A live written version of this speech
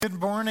Good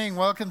morning.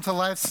 Welcome to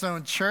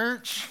Lifestone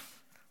Church.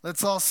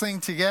 Let's all sing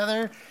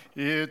together.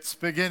 It's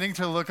beginning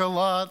to look a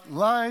lot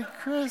like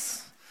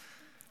Chris.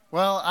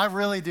 Well, I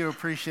really do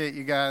appreciate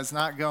you guys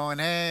not going,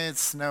 hey, it's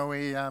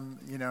snowy,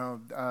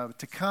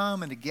 to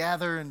come and to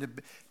gather and to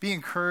be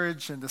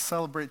encouraged and to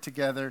celebrate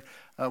together.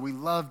 We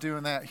love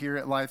doing that here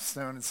at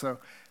Lifestone. And so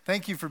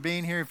thank you for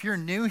being here. If you're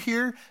new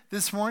here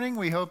this morning,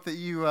 we hope that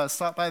you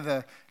stop by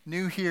the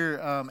new here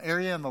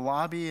area in the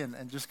lobby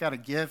and just got a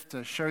gift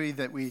to show you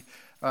that we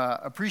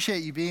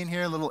appreciate you being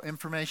here, a little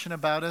information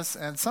about us.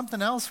 And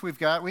something else we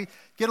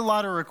get a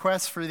lot of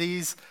requests for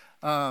these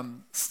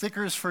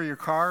stickers for your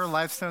car,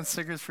 Lifestone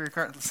stickers for your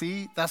car.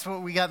 See, that's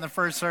what we got in the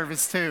first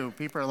service too.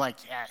 People are like,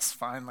 yes,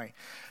 finally.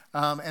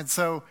 And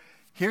so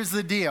here's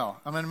the deal.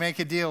 I'm going to make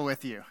a deal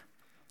with you.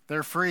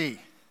 They're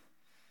free.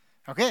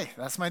 Okay,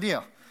 that's my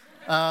deal.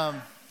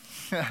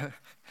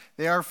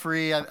 They are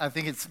free. I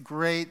think it's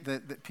great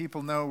that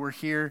people know we're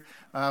here.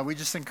 We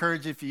just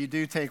encourage if you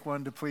do take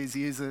one to please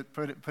use it,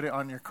 put it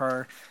on your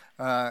car.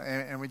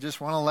 And we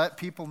just want to let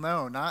people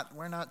know,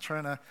 we're not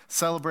trying to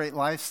celebrate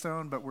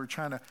Lifestone, but we're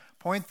trying to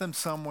point them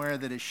somewhere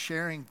that is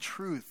sharing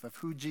truth of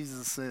who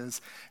Jesus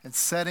is and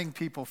setting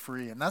people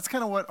free. And that's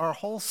kind of what our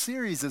whole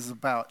series is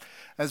about,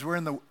 as we're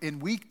in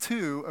week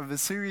 2 of the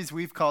series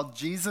we've called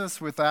Jesus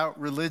Without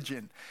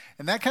Religion.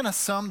 And that kind of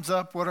sums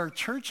up what our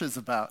church is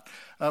about.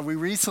 We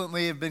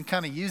recently have been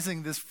kind of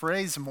using this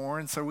phrase more,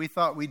 and so we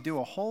thought we'd do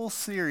a whole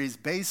series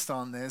based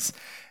on this.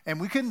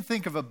 And we couldn't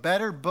think of a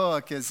better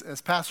book,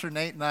 as Pastor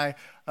Nate and I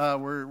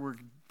were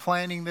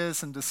planning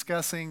this and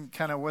discussing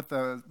kind of what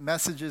the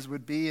messages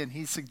would be, and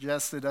he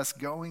suggested us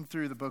going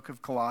through the book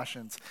of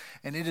Colossians.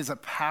 And it is a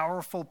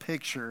powerful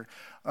picture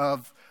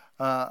of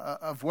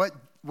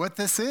what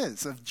this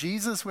is, of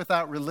Jesus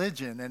without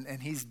religion.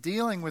 And he's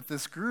dealing with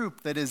this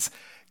group that is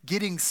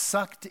getting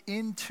sucked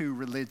into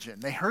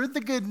religion. They heard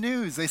the good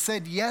news. They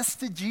said yes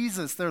to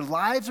Jesus. Their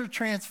lives are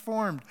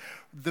transformed.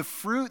 The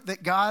fruit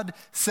that God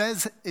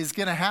says is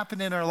going to happen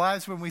in our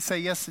lives when we say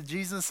yes to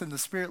Jesus and the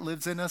Spirit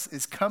lives in us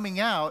is coming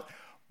out.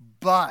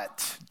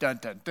 But, dun,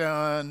 dun,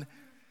 dun,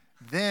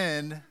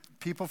 then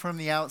people from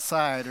the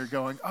outside are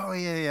going, oh,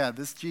 yeah,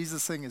 this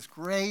Jesus thing is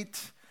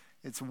great.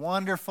 It's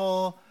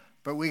wonderful,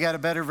 but we got a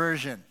better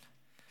version.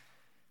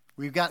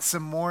 We've got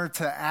some more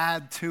to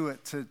add to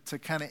it to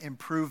kind of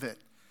improve it.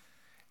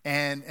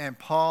 And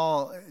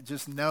Paul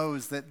just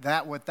knows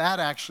that what that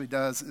actually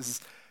does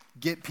is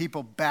get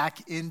people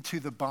back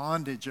into the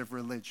bondage of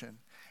religion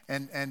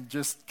and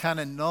just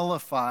kind of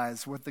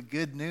nullifies what the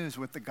good news,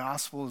 what the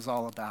gospel is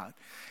all about.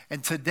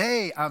 And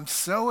today I'm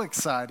so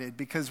excited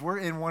because we're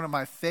in one of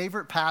my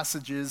favorite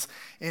passages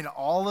in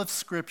all of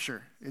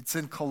Scripture. It's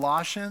in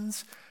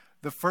Colossians,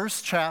 the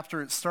first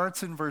chapter. It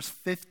starts in verse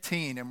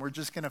 15, and we're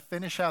just going to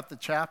finish out the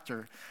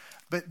chapter.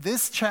 But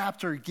this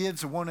chapter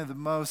gives one of the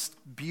most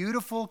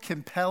beautiful,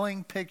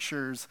 compelling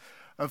pictures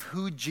of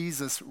who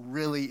Jesus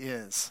really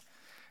is.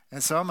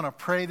 And so I'm going to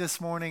pray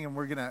this morning, and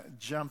we're going to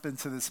jump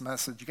into this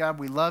message. God,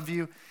 we love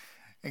you.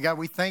 And God,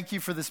 we thank you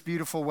for this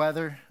beautiful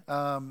weather.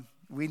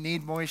 We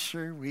need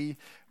moisture.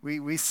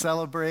 We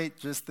celebrate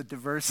just the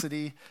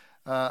diversity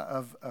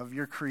of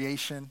your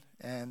creation.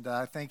 And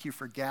I thank you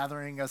for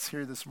gathering us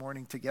here this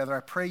morning together.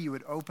 I pray you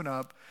would open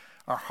up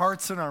our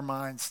hearts and our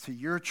minds to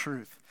your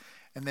truth,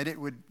 and that it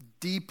would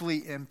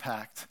deeply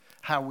impact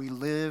how we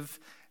live,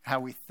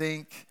 how we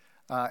think,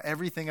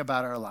 everything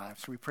about our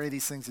lives. We pray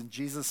these things in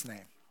Jesus'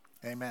 name.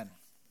 Amen.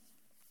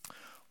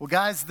 Well,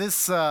 guys,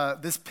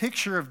 this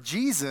picture of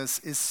Jesus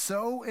is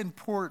so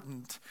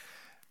important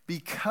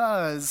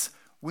because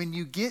when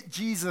you get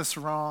Jesus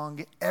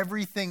wrong,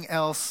 everything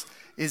else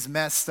is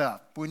messed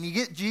up. When you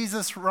get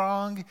Jesus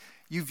wrong,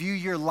 you view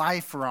your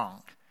life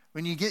wrong.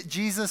 When you get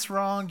Jesus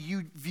wrong,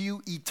 you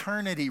view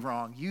eternity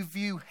wrong. You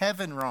view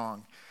heaven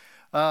wrong.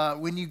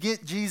 When you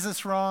get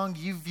Jesus wrong,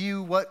 you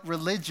view what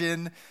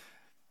religion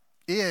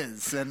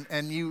is,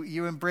 and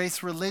you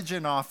embrace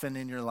religion often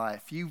in your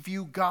life. You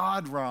view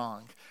God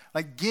wrong.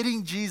 Like,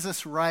 getting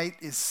Jesus right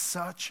is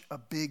such a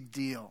big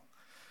deal.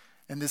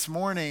 And this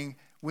morning,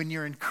 when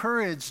you're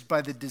encouraged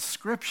by the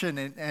description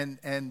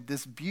and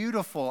this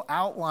beautiful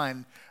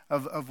outline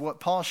of what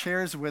Paul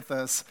shares with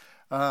us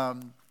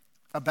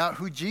about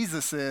who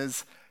Jesus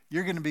is,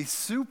 you're going to be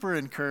super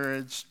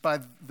encouraged by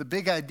the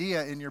big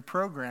idea in your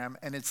program,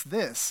 and it's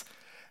this,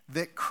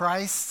 that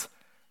Christ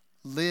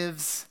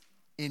lives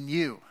in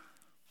you.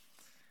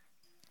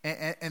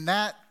 And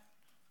that,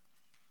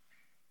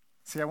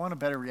 see, I want a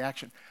better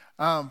reaction.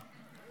 But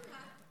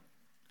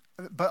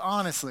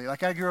honestly,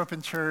 like, I grew up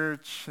in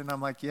church, and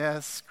I'm like,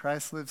 yes,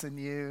 Christ lives in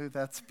you.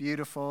 That's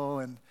beautiful.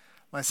 And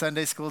my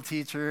Sunday school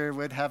teacher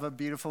would have a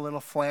beautiful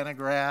little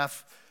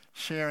flannograph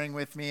sharing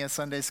with me a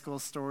Sunday school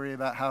story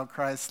about how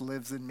Christ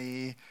lives in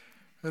me.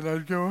 And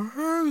I'd go,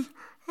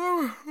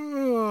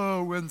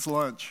 when's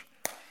lunch?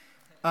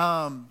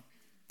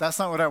 That's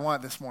not what I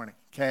want this morning,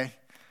 okay?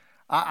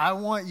 I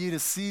want you to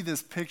see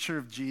this picture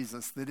of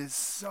Jesus that is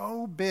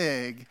so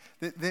big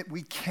that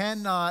we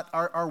cannot,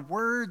 our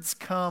words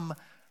come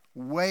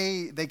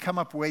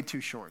up way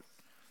too short.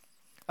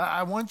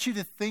 I want you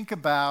to think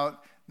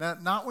about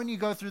Not when you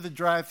go through the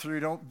drive-thru,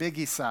 don't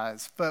biggie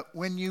size. But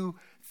when you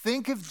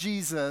think of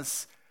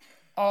Jesus,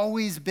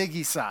 always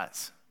biggie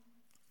size.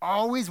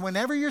 Always,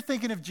 whenever you're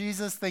thinking of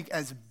Jesus, think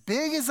as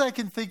big as I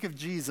can think of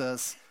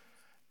Jesus,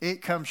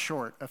 it comes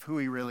short of who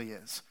he really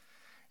is.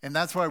 And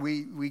that's why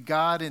we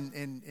God,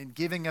 in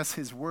giving us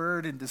his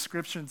word and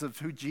descriptions of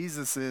who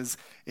Jesus is,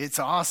 it's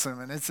awesome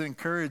and it's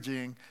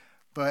encouraging.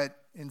 But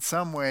in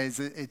some ways,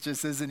 it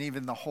just isn't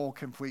even the whole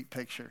complete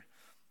picture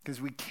because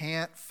we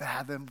can't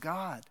fathom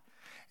God.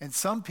 And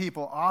some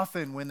people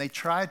often, when they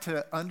try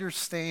to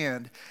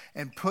understand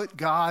and put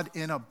God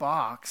in a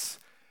box,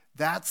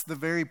 that's the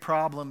very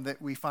problem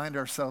that we find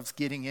ourselves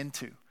getting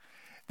into.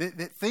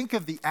 Think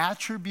of the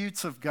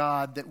attributes of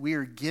God that we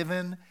are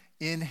given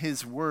in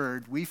his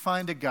word. We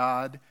find a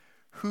God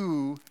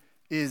who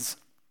is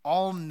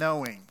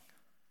all-knowing.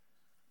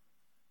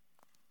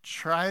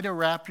 Try to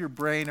wrap your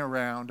brain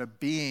around a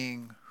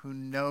being who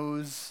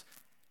knows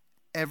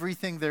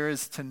everything there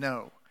is to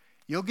know.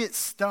 You'll get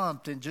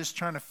stumped in just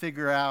trying to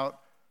figure out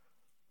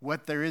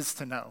what there is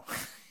to know.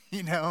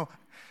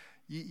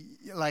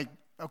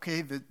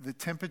 Okay, the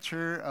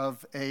temperature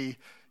of a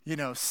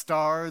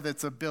star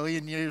that's 1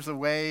 billion years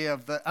away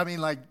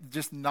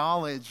just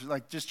knowledge,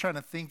 just trying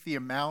to think the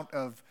amount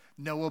of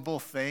knowable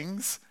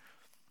things,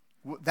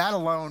 that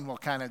alone will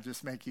kind of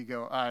just make you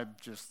go,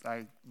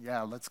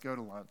 let's go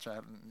to lunch.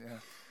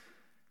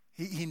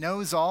 He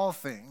knows all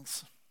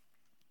things.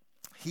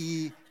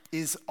 He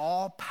is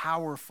all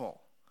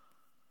powerful.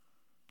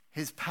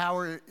 His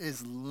power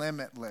is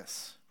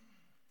limitless.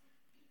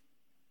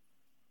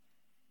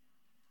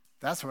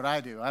 That's what I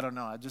do. I don't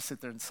know. I just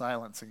sit there in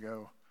silence and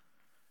go,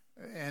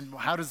 and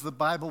how does the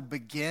Bible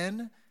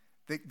begin?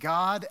 That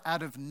God,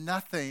 out of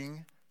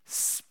nothing,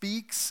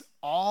 speaks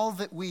all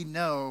that we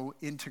know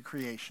into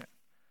creation.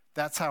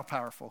 That's how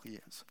powerful he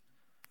is.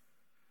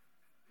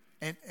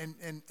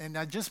 And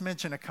I just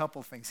mentioned a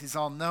couple things. He's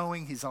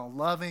all-knowing. He's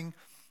all-loving.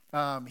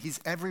 He's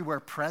everywhere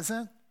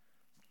present.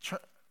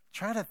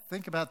 Try to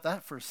think about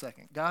that for a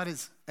second. God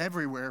is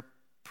everywhere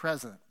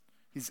present.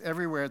 He's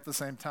everywhere at the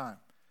same time.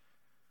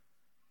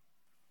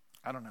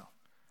 I don't know.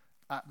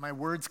 My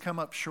words come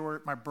up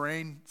short. My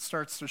brain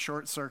starts to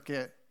short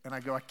circuit, and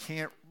I go, I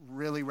can't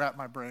really wrap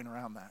my brain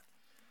around that.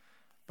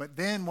 But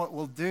then what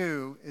we'll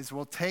do is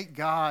we'll take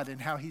God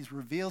and how he's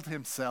revealed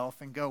himself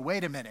and go,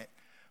 wait a minute,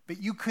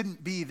 but you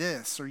couldn't be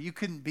this or you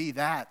couldn't be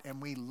that,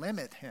 and we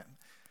limit him.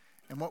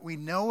 And what we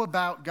know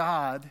about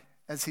God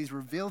as he's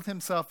revealed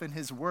himself in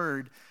his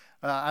word,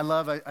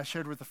 I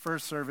shared with the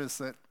first service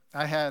that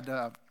I had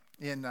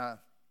in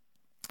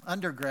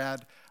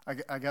undergrad.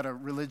 I got a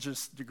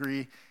religious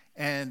degree.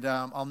 And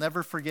I'll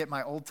never forget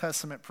my Old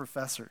Testament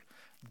professor,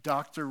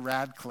 Dr.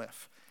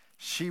 Radcliffe.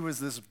 She was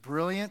this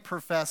brilliant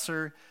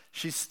professor.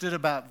 She stood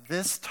about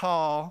this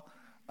tall,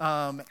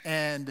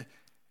 and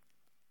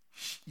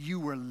you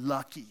were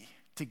lucky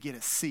to get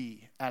a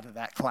C out of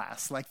that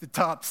class, like the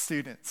top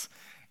students.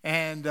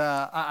 And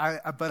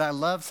but I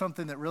love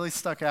something that really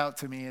stuck out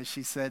to me as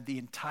she said, the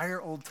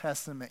entire Old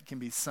Testament can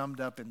be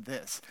summed up in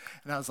this.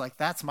 And I was like,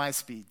 that's my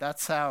speed.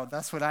 That's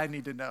what I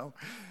need to know.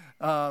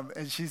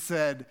 And she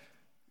said,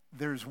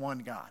 there's one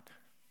God.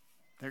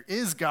 There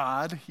is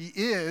God. He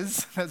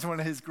is. That's one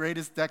of his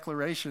greatest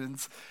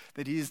declarations,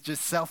 that he is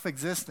just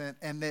self-existent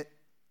and that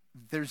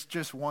there's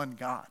just one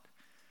God.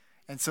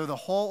 And so the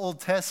whole Old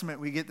Testament,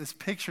 we get this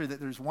picture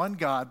that there's one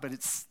God, but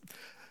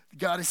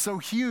God is so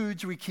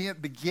huge we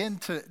can't begin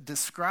to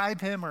describe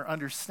him or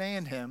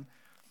understand him.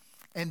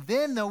 And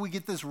then, though, we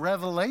get this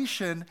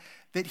revelation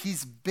that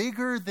he's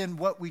bigger than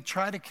what we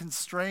try to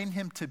constrain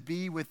him to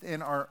be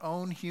within our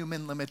own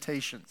human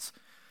limitations.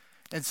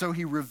 And so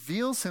he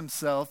reveals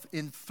himself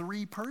in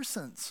 3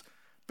 persons,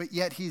 but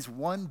yet he's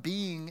one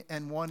being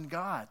and one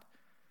God.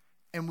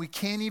 And we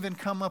can't even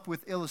come up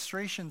with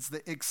illustrations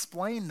that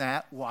explain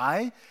that.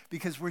 Why?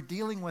 Because we're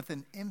dealing with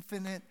an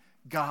infinite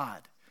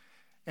God.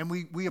 And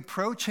we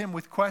approach him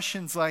with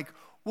questions like,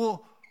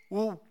 well,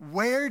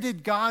 where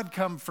did God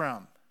come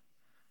from?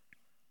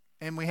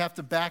 And we have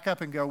to back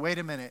up and go, wait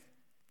a minute,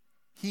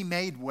 he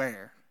made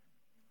where?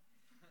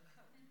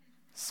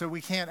 So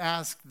we can't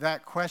ask,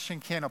 that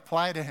question can't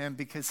apply to him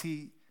because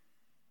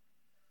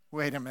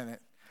wait a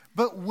minute.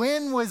 But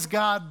when was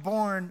God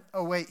born?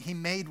 Oh wait, he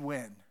made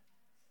when?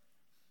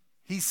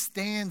 He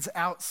stands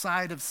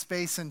outside of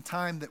space and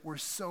time that we're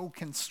so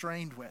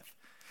constrained with.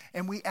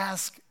 And we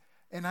ask,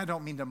 and I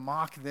don't mean to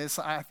mock this,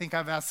 I think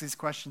I've asked these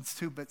questions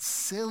too, but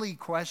silly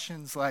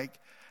questions like,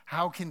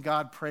 how can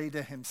God pray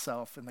to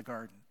himself in the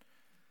garden?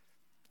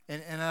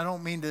 And I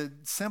don't mean to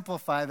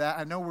simplify that.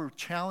 I know we're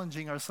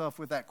challenging ourselves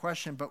with that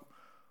question, but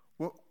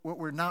what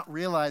we're not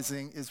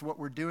realizing is what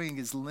we're doing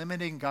is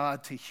limiting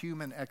God to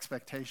human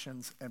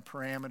expectations and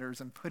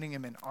parameters and putting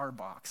him in our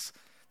box.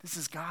 This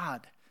is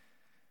God.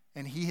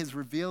 And he has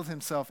revealed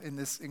himself in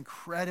this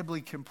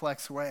incredibly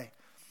complex way.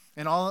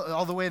 And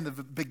all the way in the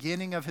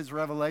beginning of his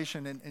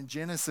revelation in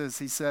Genesis,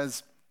 he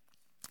says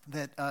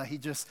that he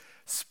just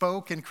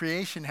spoke and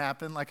creation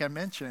happened, like I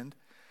mentioned.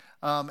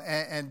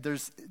 And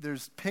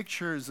there's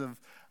pictures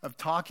of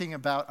talking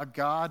about a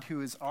God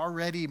who is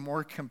already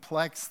more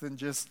complex than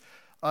just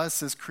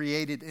us as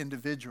created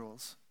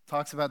individuals.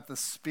 Talks about the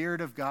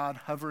Spirit of God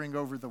hovering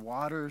over the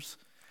waters.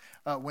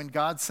 When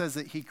God says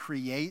that he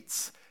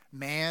creates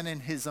man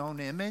in his own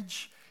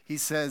image, he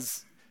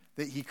says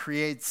that he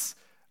creates,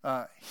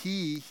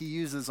 he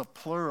uses a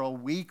plural,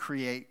 we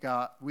create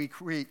God, we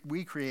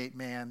create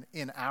man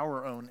in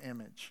our own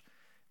image,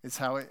 is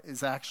how it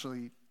is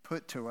actually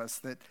put to us,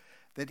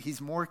 that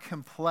he's more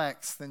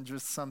complex than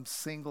just some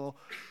single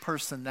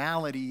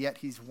personality, yet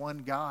he's one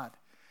God.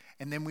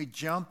 And then we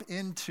jump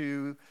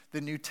into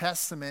the New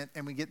Testament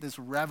and we get this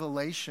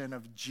revelation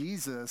of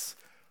Jesus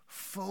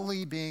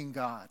fully being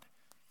God.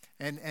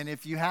 And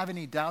if you have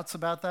any doubts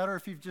about that, or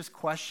if you've just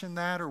questioned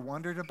that or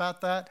wondered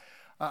about that,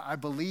 I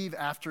believe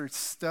after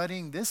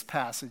studying this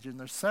passage, and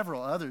there's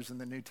several others in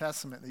the New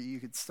Testament that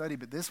you could study,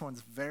 but this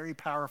one's very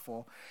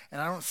powerful.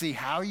 And I don't see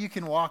how you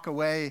can walk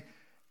away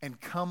and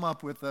come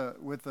up with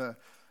a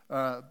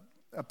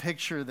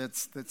picture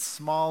that's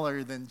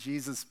smaller than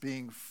Jesus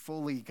being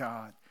fully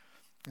God.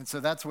 And so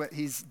that's what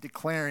he's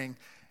declaring.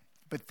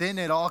 But then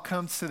it all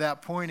comes to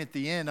that point at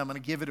the end. I'm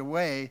going to give it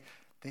away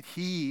that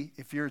he,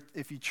 if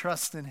you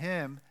trust in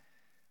him,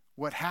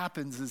 what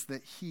happens is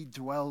that he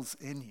dwells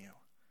in you.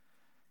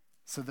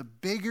 So the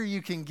bigger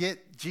you can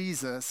get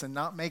Jesus and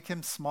not make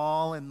him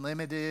small and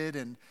limited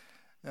and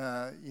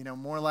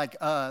more like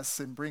us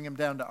and bring him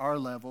down to our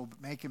level,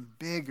 but make him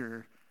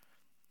bigger,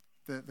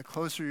 the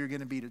closer you're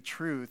going to be to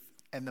truth,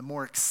 and the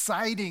more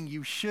exciting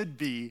you should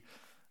be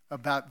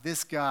about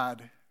this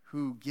God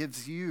who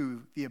gives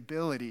you the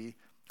ability,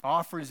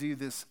 offers you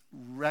this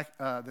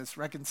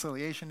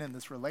reconciliation and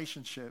this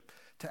relationship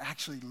to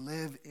actually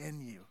live in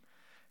you.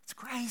 It's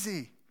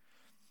crazy.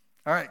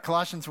 All right,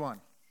 Colossians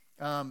 1.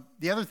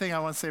 The other thing I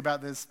want to say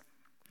about this,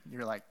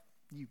 you're like,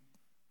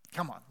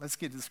 come on, let's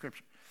get to the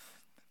scripture.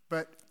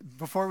 But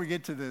before we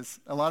get to this,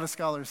 a lot of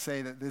scholars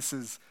say that this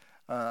is,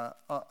 a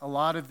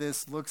lot of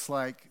this looks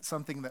like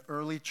something the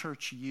early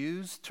church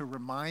used to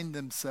remind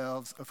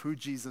themselves of who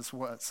Jesus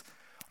was.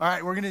 All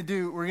right, we're going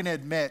to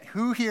admit,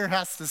 who here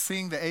has to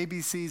sing the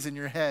ABCs in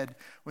your head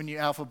when you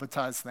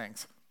alphabetize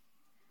things?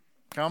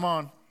 Come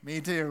on, me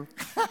too.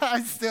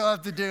 I still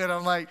have to do it.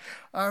 I'm like,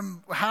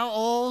 how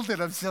old?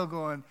 And I'm still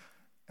going,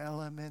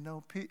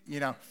 LMNOP,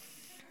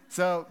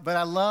 So, but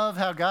I love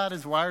how God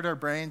has wired our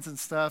brains and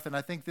stuff, and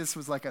I think this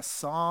was like a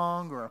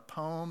song or a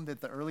poem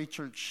that the early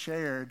church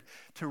shared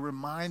to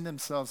remind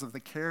themselves of the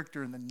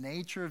character and the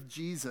nature of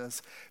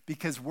Jesus,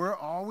 because we're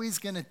always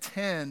going to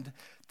tend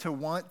to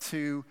want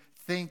to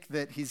think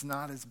that he's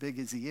not as big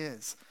as he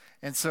is.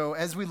 And so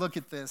as we look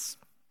at this,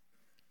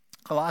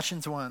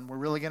 Colossians 1, we're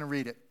really going to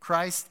read it.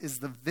 Christ is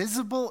the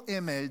visible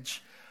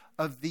image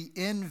of the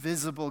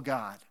invisible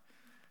God.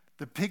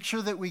 The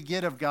picture that we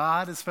get of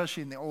God,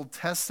 especially in the Old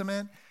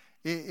Testament,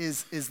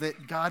 is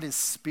that God is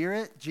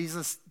spirit.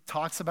 Jesus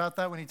talks about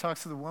that when he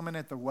talks to the woman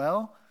at the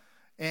well.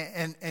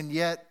 And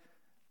yet,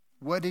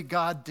 what did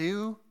God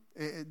do?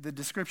 The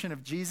description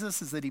of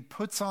Jesus is that he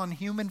puts on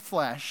human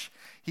flesh.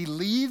 He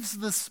leaves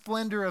the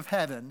splendor of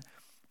heaven,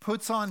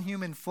 puts on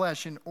human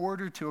flesh in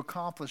order to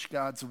accomplish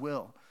God's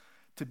will,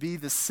 to be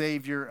the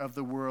Savior of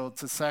the world,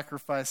 to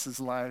sacrifice his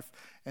life,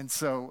 and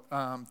so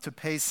to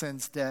pay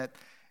sin's debt.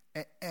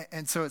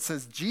 And so it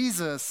says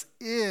Jesus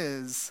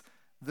is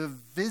the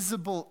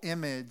visible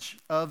image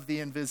of the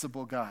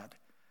invisible God.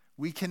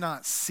 We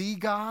cannot see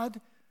God,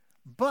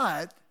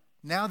 but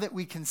now that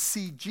we can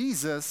see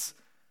Jesus,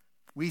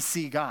 we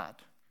see God.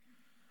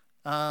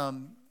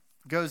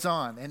 Goes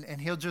on, and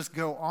he'll just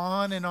go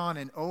on and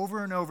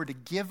over to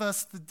give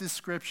us the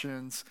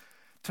descriptions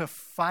to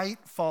fight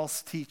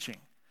false teaching.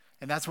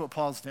 And that's what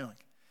Paul's doing.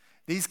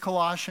 These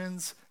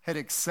Colossians had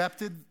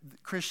accepted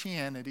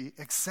Christianity,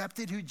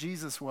 accepted who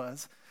Jesus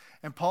was,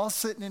 and Paul's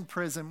sitting in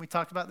prison. We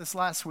talked about this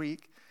last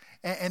week,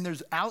 and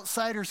there's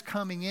outsiders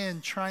coming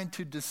in trying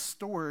to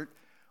distort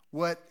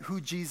who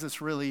Jesus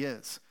really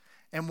is.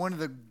 And one of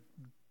the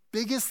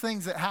biggest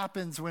things that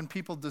happens when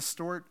people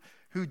distort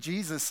who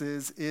Jesus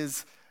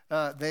is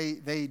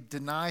they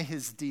deny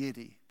his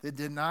deity. They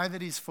deny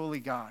that he's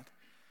fully God.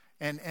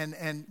 And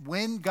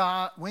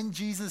when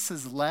Jesus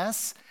is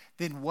less,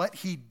 then what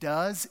he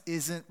does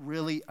isn't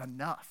really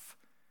enough.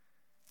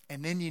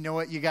 And then you know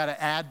what you got to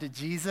add to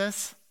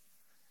Jesus?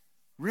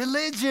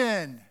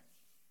 Religion.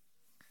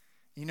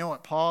 You know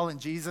what Paul and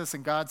Jesus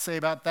and God say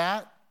about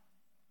that?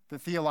 The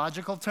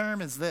theological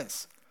term is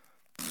this.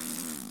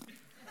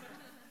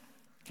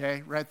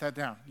 Okay, write that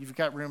down. You've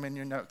got room in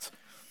your notes.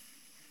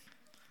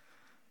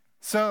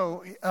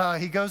 So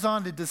he goes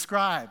on to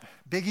describe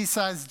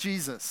biggie-sized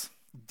Jesus.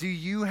 Do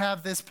you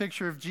have this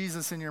picture of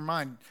Jesus in your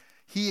mind?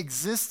 He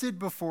existed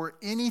before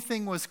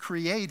anything was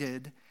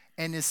created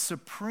and is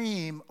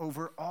supreme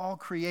over all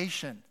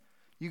creation.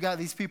 You got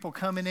these people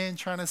coming in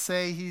trying to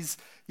say he's,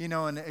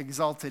 an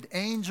exalted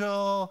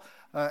angel,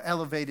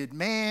 elevated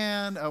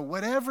man,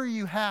 whatever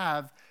you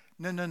have.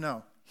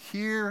 No.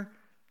 Hear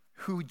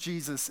who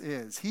Jesus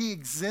is. He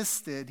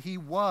existed, he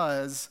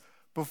was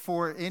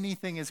before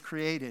anything is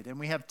created. And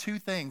we have two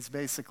things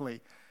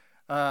basically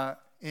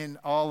in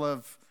all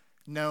of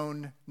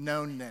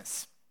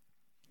knownness.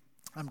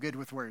 I'm good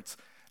with words.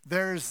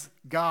 There's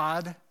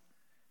God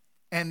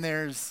and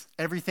there's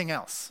everything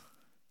else.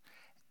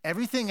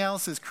 Everything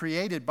else is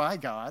created by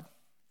God,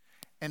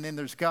 and then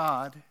there's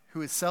God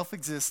who is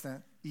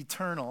self-existent,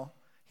 eternal.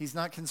 He's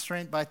not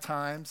constrained by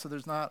time, so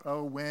there's not,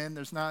 when.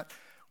 There's not,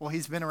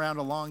 he's been around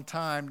a long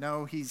time.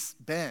 No, he's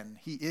been.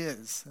 He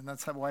is, and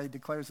that's why he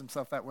declares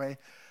himself that way.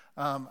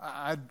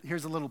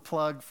 Here's a little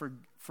plug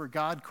for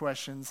God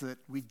questions that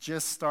we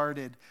just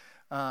started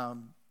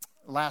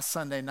last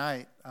Sunday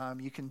night.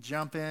 You can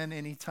jump in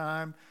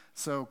anytime,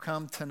 so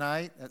come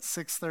tonight at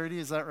 6:30.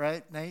 Is that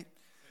right, Nate?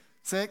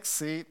 6?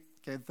 See,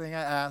 good thing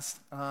I asked.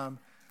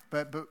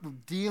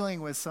 But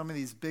dealing with some of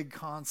these big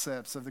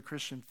concepts of the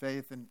Christian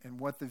faith and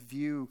what the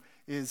view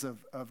is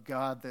of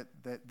God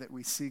that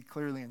we see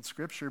clearly in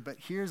Scripture. But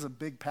here's a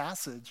big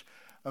passage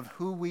of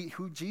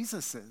who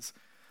Jesus is,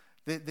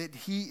 that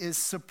he is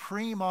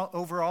supreme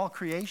over all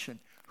creation.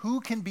 Who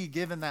can be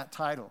given that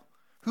title?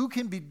 Who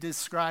can be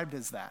described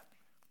as that?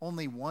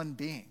 Only one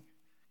being,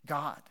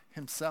 God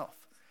himself.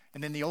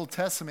 And in the Old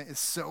Testament is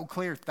so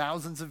clear,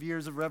 thousands of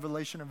years of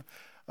revelation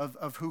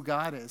of who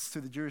God is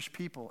to the Jewish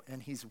people.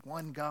 And he's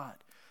one God.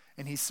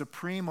 And he's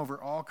supreme over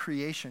all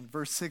creation.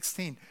 Verse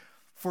 16,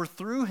 for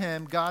through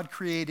him God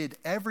created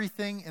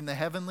everything in the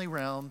heavenly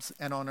realms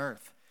and on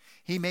earth.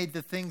 He made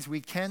the things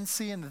we can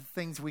see and the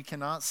things we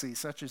cannot see,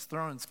 such as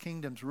thrones,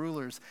 kingdoms,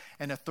 rulers,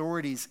 and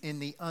authorities in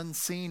the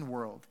unseen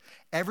world.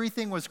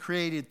 Everything was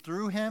created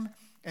through him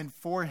and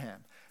for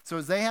him. So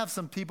as they have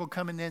some people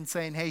coming in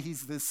saying, hey,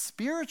 he's this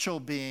spiritual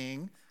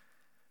being,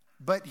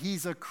 but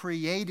he's a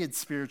created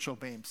spiritual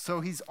being.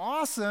 So he's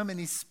awesome and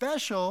he's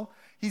special.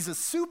 He's a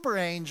super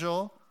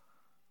angel,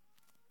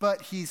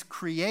 but he's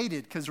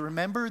created. Because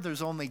remember,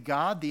 there's only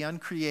God, the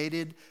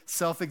uncreated,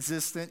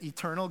 self-existent,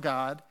 eternal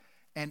God,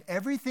 and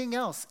everything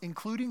else,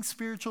 including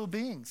spiritual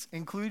beings,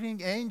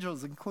 including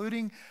angels,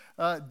 including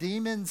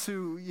demons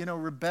who,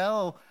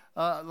 rebel,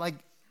 like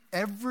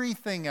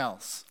everything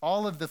else,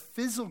 all of the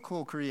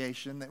physical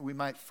creation that we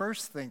might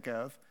first think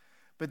of,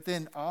 but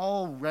then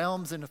all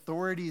realms and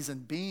authorities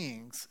and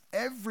beings,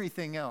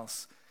 everything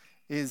else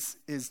is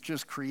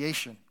just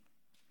creation.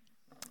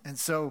 And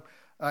so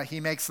he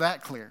makes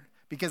that clear.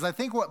 Because I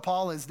think what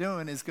Paul is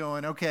doing is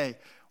going, okay,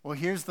 well,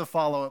 here's the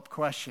follow-up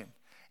question.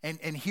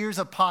 And here's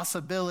a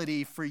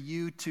possibility for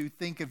you to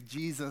think of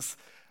Jesus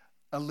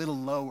a little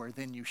lower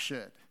than you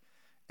should.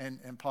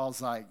 And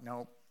Paul's like,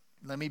 no,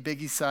 let me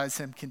biggie size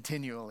him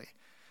continually.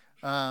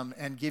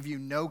 And give you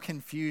no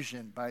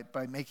confusion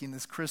by making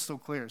this crystal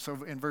clear.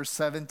 So in verse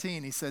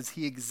 17, he says,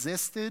 he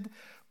existed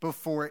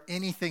before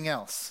anything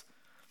else,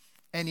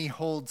 and he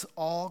holds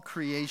all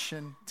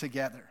creation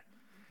together.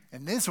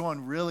 And this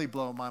one really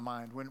blew my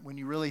mind when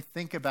you really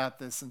think about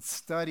this and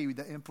study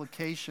the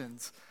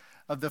implications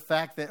of the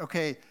fact that,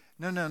 okay,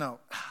 no,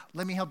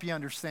 let me help you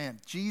understand.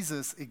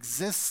 Jesus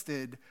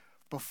existed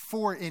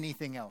before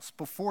anything else,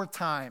 before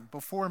time,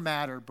 before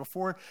matter,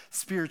 before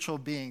spiritual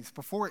beings,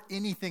 before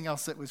anything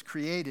else that was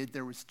created,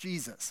 there was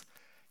Jesus.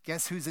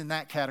 Guess who's in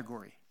that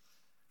category?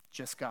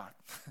 Just God,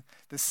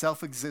 the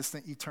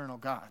self-existent, eternal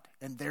God.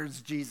 And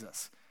there's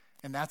Jesus.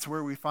 And that's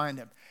where we find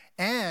him.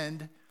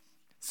 And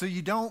so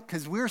you don't,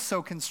 because we're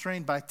so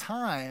constrained by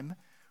time,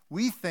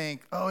 we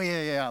think, oh,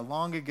 yeah,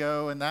 long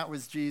ago, and that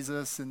was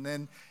Jesus. And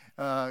then,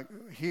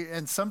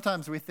 and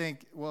sometimes we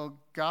think, well,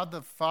 God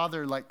the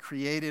Father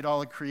created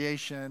all of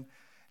creation,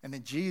 and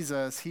then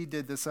Jesus, he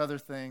did this other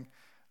thing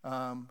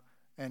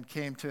and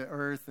came to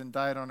earth and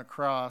died on a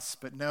cross.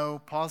 But no,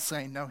 Paul's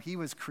saying, no, he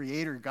was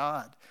creator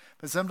God.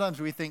 But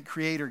sometimes we think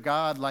creator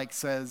God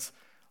says,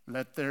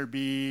 let there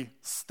be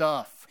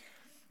stuff.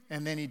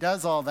 And then he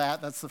does all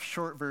that. That's the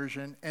short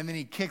version. And then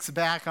he kicks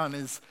back on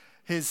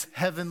his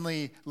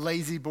heavenly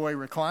lazy boy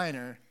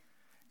recliner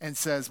and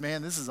says,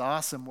 man, this is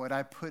awesome what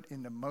I put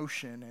into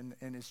motion,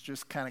 and it's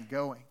just kind of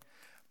going.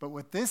 But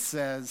what this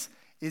says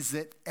is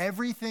that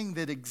everything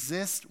that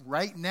exists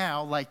right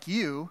now, like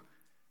you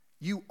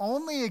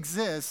only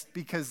exist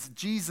because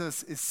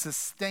Jesus is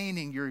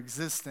sustaining your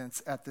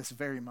existence at this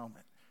very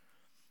moment.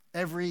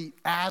 Every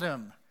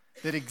atom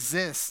that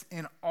exists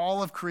in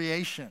all of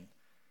creation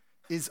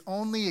is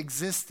only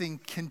existing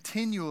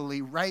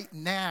continually right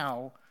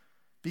now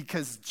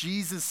because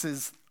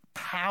Jesus'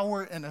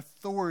 power and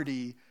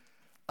authority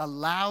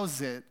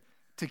allows it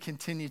to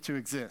continue to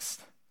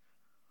exist.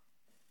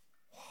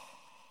 What?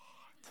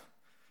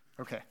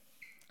 Okay,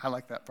 I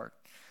like that part.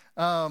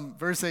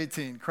 Verse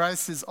 18,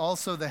 Christ is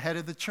also the head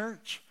of the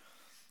church,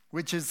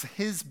 which is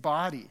his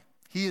body.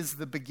 He is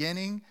the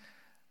beginning,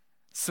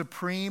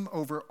 supreme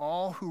over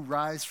all who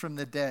rise from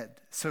the dead.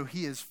 So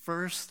he is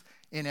first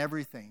in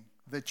everything.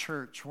 The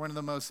church, one of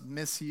the most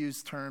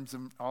misused terms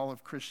in all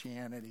of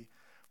Christianity.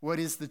 What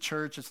is the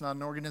church? It's not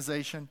an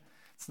organization.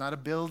 It's not a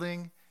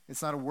building.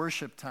 It's not a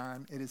worship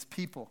time. It is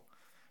people.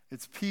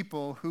 It's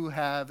people who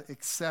have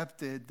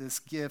accepted this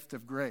gift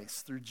of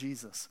grace through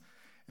Jesus.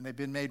 And they've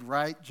been made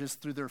right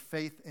just through their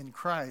faith in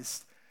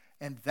Christ.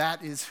 And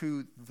that is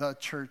who the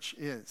church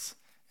is.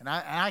 And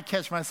I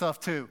catch myself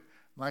too.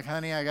 I'm like,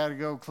 honey, I got to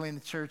go clean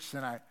the church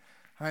tonight.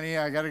 honey,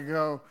 I got to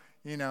go,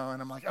 and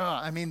I'm like, oh,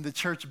 I mean the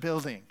church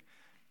building.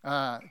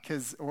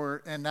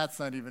 And that's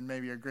not even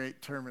maybe a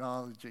great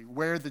terminology.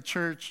 Where the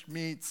church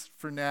meets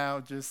for now,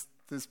 just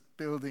this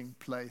building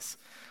place.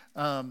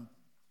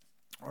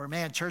 Or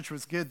man, church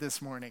was good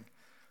this morning.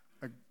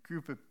 A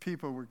group of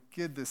people were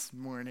good this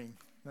morning.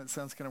 That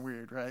sounds kind of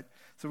weird, right?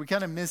 So we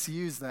kind of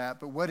misuse that.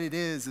 But what it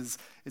is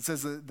it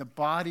says the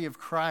body of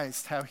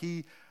Christ, how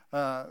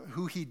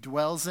who he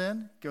dwells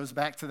in, goes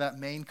back to that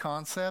main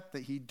concept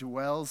that he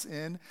dwells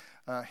in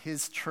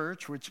his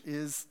church, which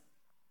is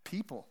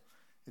people.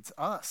 It's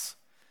us.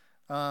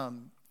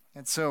 And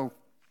so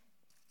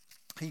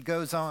he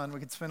goes on. We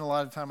could spend a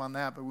lot of time on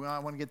that, but I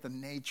want to get the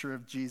nature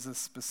of Jesus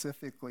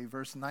specifically.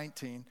 Verse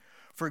 19,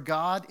 for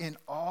God in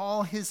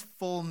all his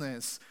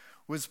fullness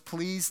was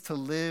pleased to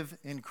live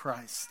in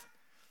Christ.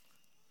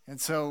 And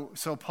so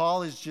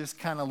Paul is just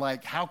kind of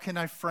like, how can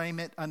I frame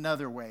it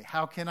another way?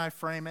 How can I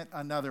frame it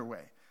another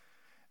way?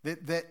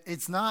 That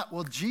it's not,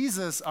 well,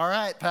 Jesus, all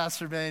right,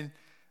 Pastor Ben,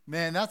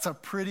 man, that's a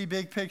pretty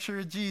big picture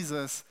of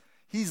Jesus.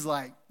 He's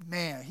like,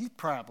 man, he's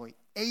probably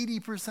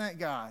 80%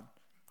 God.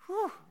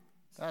 Whew,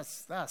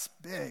 that's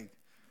big.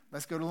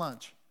 Let's go to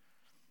lunch.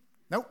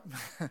 Nope.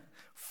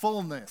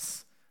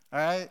 Fullness. All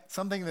right?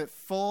 Something that is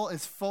full,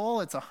 it's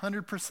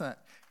 100%.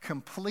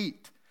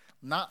 Complete.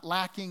 Not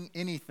lacking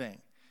anything.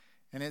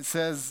 And it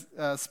says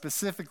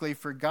specifically,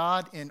 for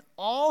God in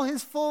all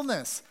his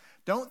fullness.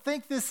 Don't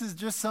think this is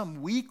just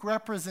some weak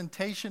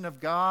representation of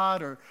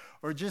God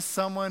or just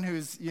someone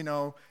who's,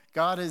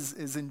 God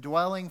is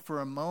indwelling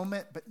for a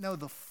moment. But no,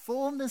 the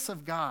fullness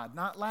of God,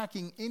 not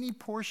lacking any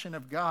portion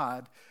of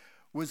God,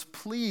 was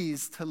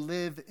pleased to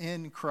live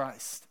in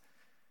Christ.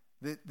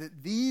 That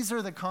these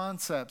are the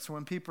concepts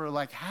when people are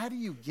like, how do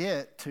you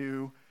get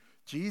to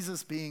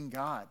Jesus being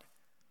God?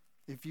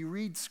 If you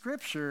read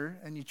Scripture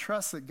and you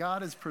trust that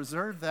God has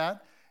preserved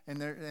that,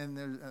 and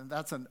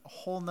that's a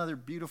whole nother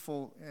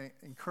beautiful,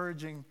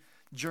 encouraging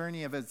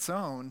journey of its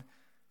own,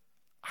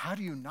 how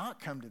do you not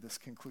come to this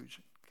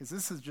conclusion? Because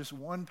this is just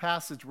one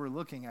passage we're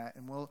looking at,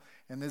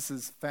 and this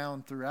is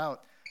found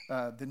throughout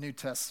the New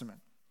Testament.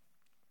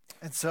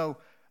 And so,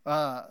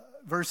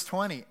 verse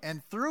 20,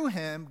 and through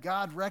him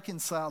God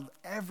reconciled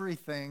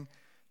everything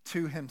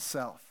to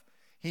himself.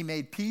 He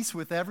made peace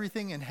with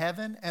everything in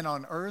heaven and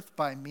on earth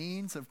by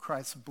means of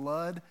Christ's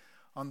blood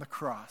on the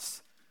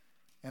cross.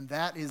 And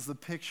that is the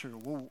picture.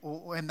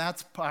 And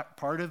that's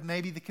part of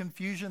maybe the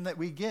confusion that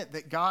we get,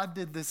 that God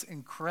did this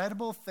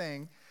incredible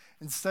thing.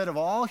 Instead of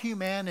all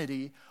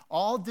humanity,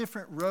 all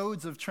different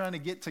roads of trying to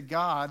get to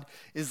God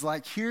is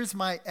like, here's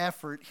my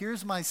effort,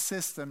 here's my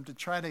system to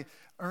try to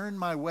earn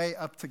my way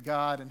up to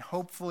God, and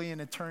hopefully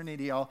in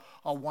eternity I'll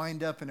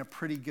wind up in a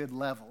pretty good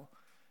level.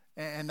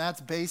 And that's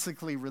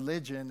basically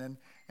religion.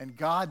 And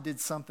God did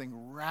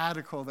something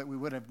radical that we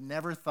would have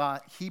never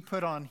thought. He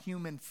put on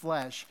human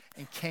flesh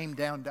and came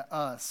down to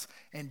us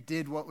and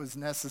did what was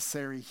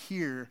necessary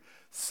here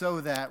so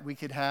that we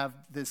could have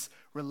this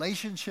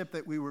relationship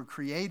that we were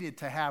created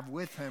to have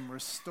with him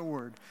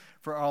restored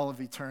for all of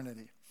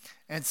eternity.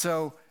 And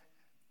so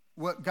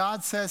what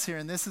God says here,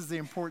 and this is the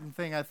important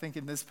thing I think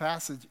in this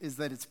passage, is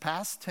that it's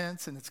past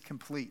tense and it's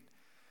complete.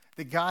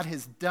 That God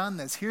has done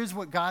this. Here's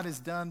what God has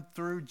done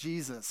through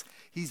Jesus.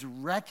 He's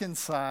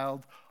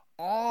reconciled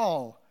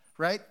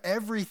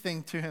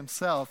everything to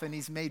himself, and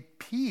he's made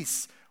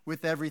peace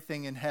with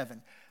everything in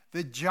heaven.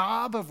 The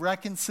job of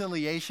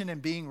reconciliation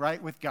and being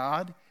right with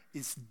God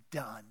is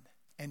done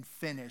and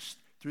finished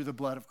through the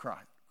blood of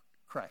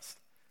Christ.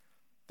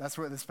 That's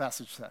what this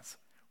passage says.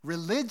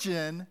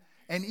 Religion,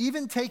 and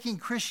even taking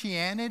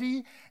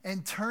Christianity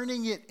and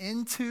turning it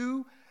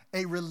into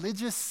a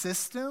religious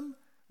system,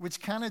 which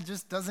kind of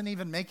just doesn't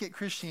even make it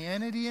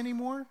Christianity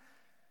anymore,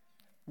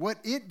 what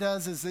it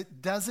does is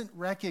it doesn't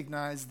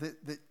recognize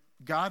that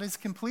God has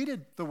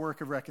completed the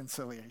work of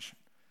reconciliation.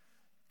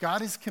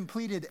 God has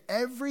completed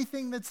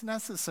everything that's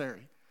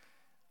necessary.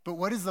 But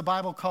what does the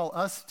Bible call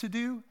us to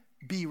do?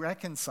 Be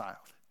reconciled.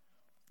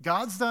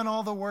 God's done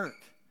all the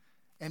work,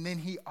 and then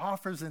he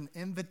offers an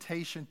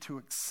invitation to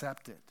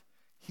accept it.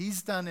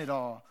 He's done it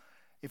all.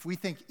 If we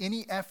think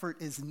any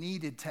effort is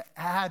needed to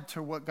add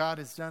to what God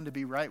has done to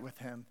be right with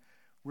him,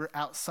 we're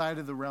outside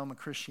of the realm of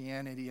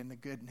Christianity and the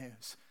good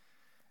news.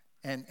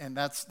 And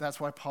that's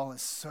why Paul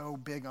is so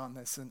big on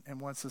this and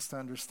wants us to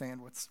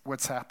understand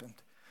what's happened.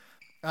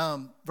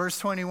 Verse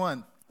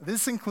 21,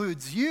 this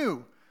includes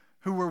you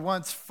who were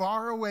once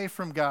far away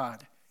from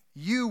God.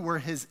 You were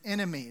his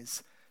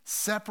enemies,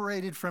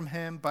 separated from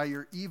him by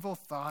your evil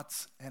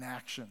thoughts and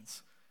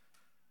actions.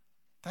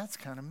 That's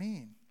kind of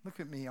mean. Look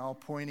at me all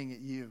pointing at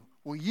you.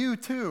 Well, you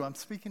too, I'm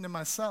speaking to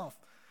myself.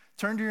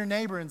 Turn to your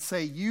neighbor and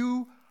say,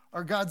 you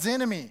are God's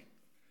enemy.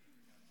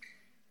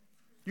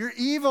 You're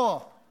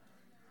evil.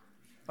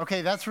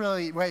 Okay, that's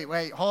really,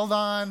 wait, hold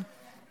on.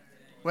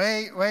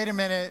 Wait a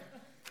minute.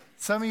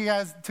 Some of you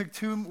guys took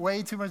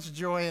way too much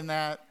joy in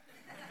that.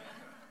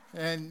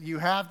 And you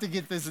have to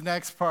get this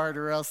next part,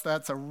 or else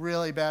that's a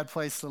really bad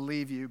place to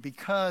leave you.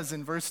 Because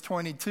in verse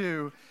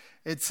 22,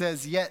 it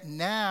says, yet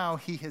now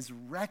he has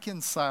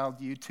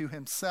reconciled you to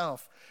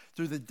himself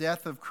through the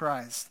death of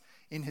Christ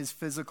in his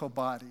physical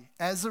body.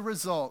 As a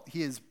result,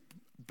 he has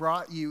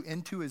brought you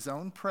into his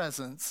own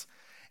presence,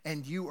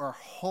 and you are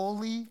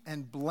holy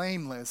and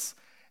blameless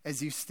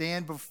as you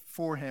stand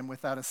before him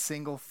without a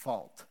single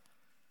fault.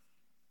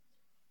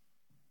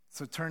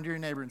 So turn to your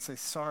neighbor and say,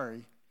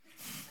 sorry.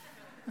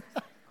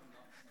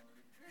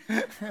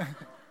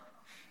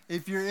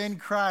 If you're in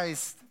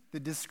Christ, the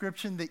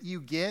description that you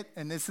get,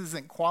 and this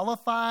isn't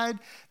qualified,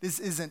 this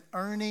isn't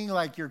earning,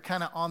 like you're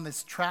kind of on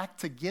this track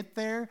to get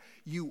there,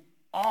 you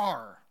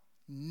are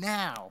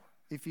now,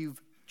 if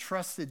you've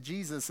trusted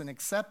Jesus and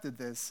accepted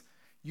this,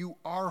 you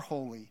are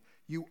holy,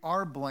 you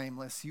are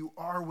blameless, you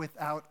are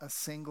without a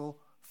single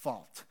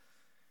fault.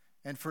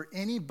 And for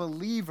any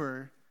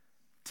believer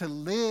to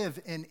live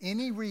in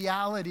any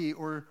reality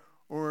or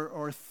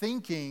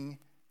thinking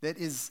that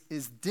is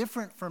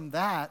different from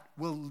that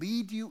will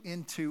lead you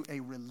into a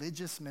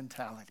religious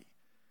mentality,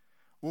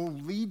 will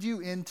lead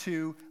you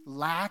into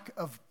lack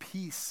of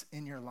peace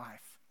in your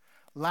life,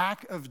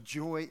 lack of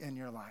joy in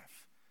your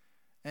life.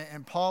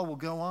 And Paul will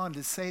go on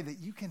to say that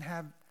you can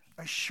have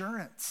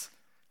assurance.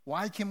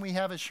 Why can we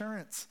have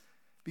assurance?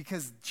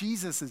 Because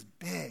Jesus is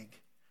big.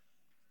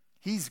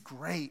 He's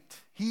great.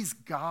 He's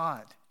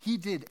God. He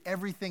did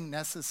everything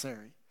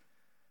necessary.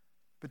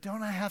 But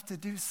don't I have to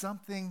do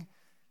something?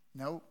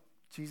 Nope.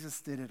 Jesus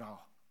did it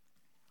all.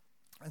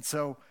 And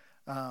so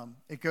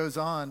it goes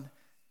on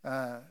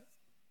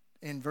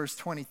in verse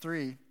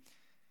 23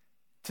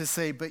 to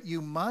say, but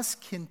you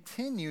must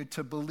continue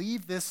to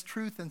believe this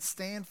truth and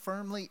stand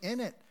firmly in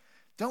it.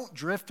 Don't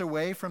drift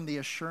away from the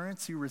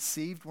assurance you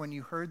received when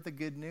you heard the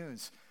good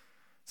news.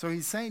 So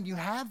he's saying you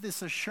have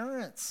this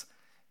assurance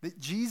that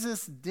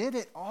Jesus did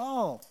it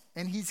all,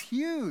 and he's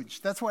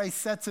huge. That's why he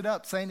sets it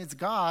up, saying it's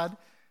God,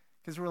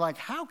 because we're like,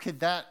 how could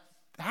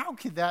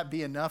that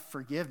be enough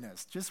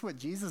forgiveness? Just what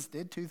Jesus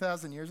did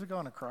 2,000 years ago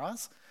on a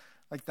cross?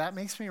 Like, that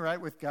makes me right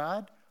with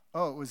God?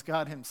 Oh, it was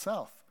God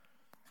himself.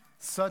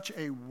 Such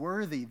a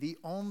worthy, the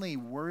only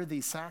worthy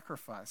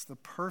sacrifice, the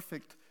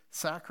perfect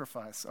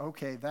sacrifice.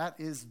 Okay, that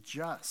is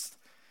just.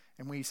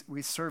 And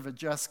we serve a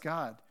just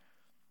God.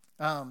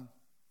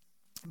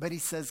 But he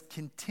says,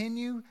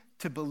 continue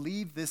to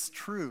believe this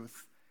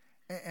truth.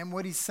 And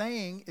what he's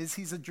saying is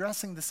he's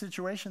addressing the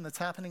situation that's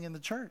happening in the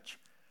church.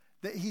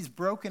 That he's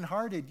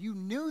brokenhearted. You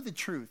knew the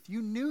truth.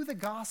 You knew the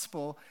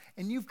gospel.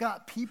 And you've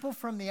got people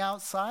from the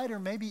outside or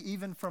maybe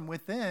even from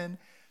within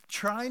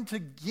trying to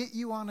get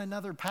you on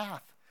another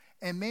path.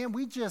 And man,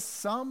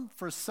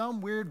 for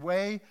some weird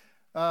way,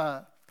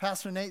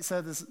 Pastor Nate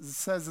says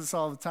this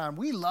all the time.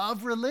 We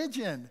love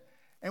religion.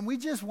 And we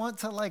just want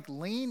to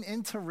lean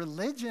into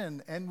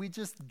religion. And we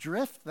just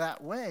drift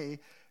that way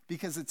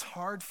because it's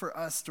hard for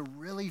us to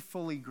really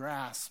fully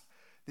grasp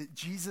that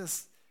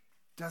Jesus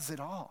does it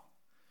all.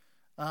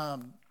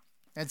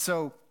 And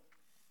so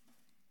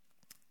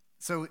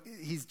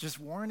he's just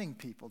warning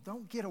people,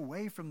 don't get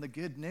away from the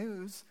good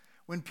news.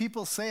 When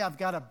people say I've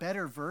got a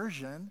better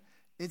version,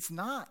 it's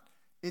not.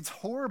 It's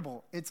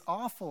horrible. It's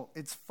awful.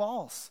 It's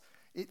false.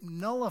 It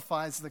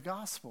nullifies the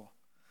gospel.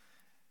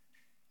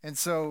 And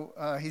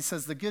so he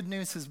says the good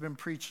news has been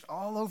preached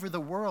all over the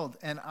world,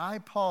 and I,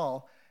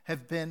 Paul,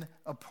 have been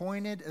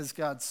appointed as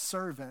God's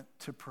servant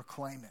to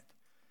proclaim it.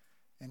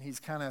 And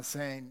he's kind of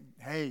saying,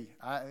 hey,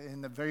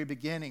 in the very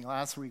beginning,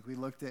 last week, we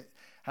looked at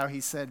how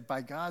he said,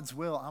 by God's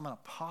will, I'm an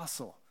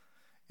apostle.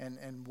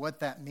 And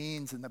what that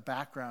means in the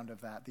background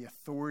of that, the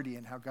authority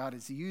and how God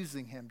is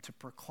using him to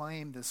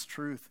proclaim this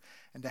truth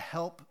and to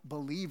help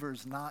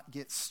believers not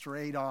get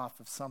strayed off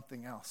of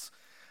something else.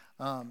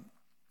 And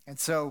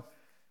so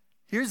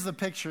here's the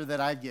picture that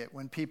I get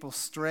when people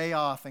stray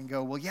off and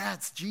go, well, yeah,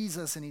 it's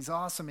Jesus and he's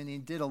awesome and he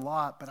did a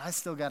lot, but I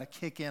still got to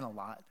kick in a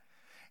lot.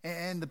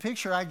 And the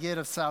picture I get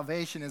of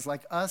salvation is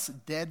like us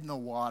dead in the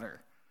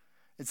water.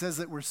 It says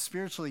that we're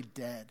spiritually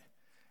dead.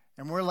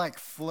 And we're like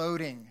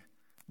floating,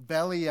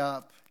 belly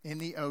up in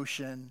the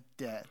ocean,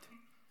 dead.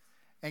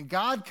 And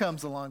God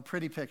comes along,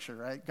 pretty picture,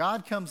 right?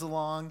 God comes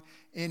along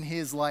in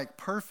his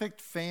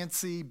perfect,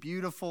 fancy,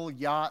 beautiful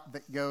yacht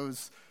that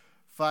goes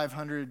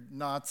 500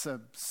 knots a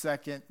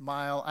second,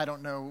 mile, I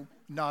don't know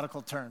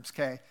nautical terms,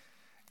 okay?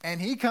 And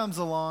he comes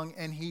along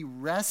and he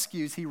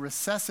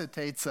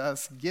resuscitates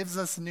us, gives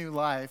us new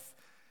life,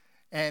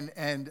 and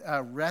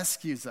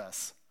rescues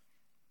us,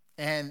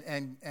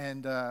 and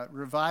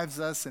revives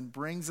us and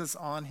brings us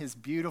on his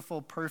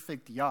beautiful,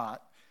 perfect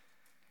yacht.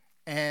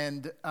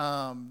 And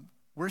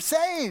we're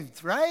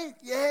saved, right?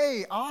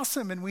 Yay,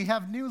 awesome, and we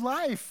have new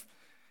life.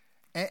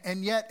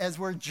 And yet, as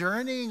we're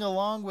journeying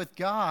along with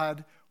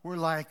God, we're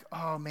like,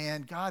 oh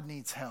man, God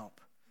needs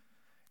help.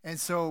 And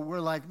so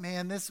we're like,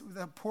 man,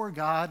 the poor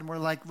God, and we're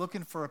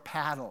looking for a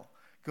paddle,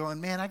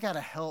 going, man, I got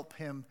to help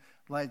him,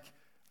 I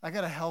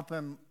got to help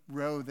him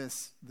row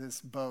this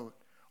boat.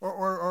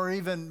 Or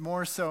even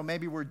more so,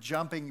 maybe we're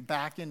jumping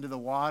back into the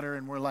water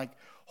and we're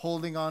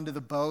holding onto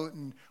the boat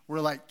and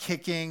we're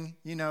kicking,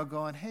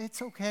 going, hey,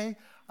 it's okay.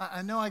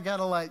 I know I got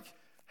to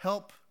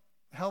help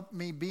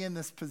me be in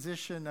this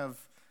position of,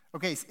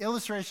 okay, so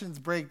illustrations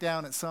break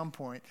down at some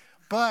point,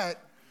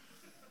 but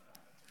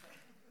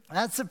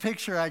That's a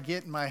picture I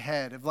get in my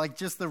head of like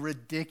just the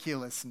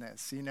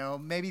ridiculousness, you know.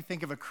 Maybe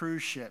think of a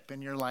cruise ship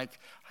and you're like,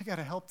 I got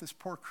to help this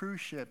poor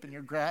cruise ship. And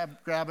you're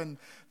grabbing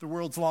the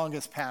world's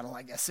longest paddle,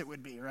 I guess it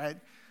would be, right?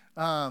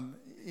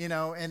 You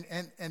know,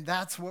 and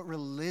that's what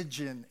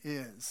religion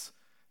is.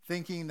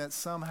 Thinking that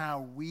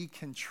somehow we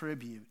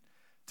contribute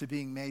to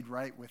being made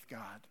right with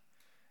God.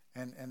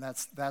 And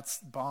that's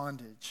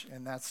bondage.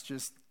 And that's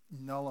just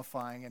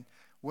nullifying. And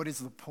what is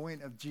the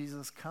point of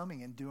Jesus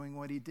coming and doing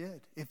what he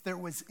did? If there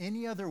was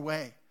any other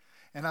way,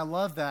 and I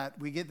love that,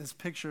 we get this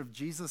picture of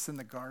Jesus in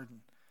the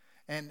garden.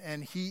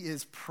 And he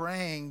is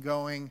praying,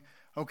 going,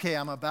 okay,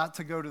 I'm about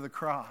to go to the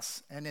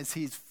cross. And as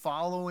he's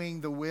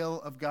following the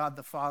will of God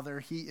the Father,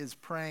 he is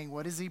praying.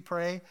 What does he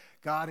pray?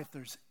 God, if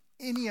there's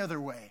any other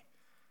way,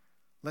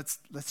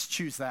 let's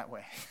choose that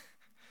way.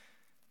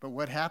 But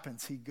what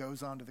happens? He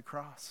goes on to the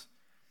cross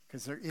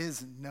because there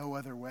is no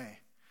other way.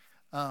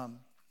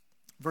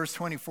 Verse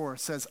 24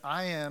 says,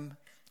 I am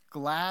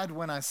glad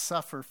when I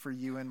suffer for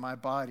you in my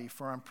body,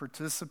 for I'm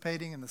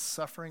participating in the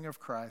suffering of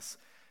Christ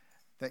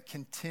that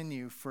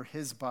continue for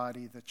his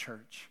body, the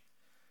church.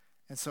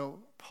 And so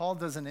Paul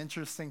does an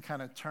interesting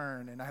kind of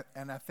turn.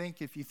 And I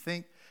think if you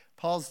think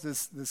Paul's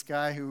this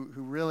guy who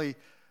really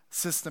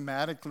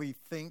systematically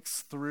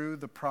thinks through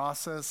the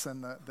process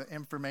and the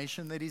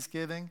information that he's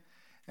giving.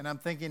 And I'm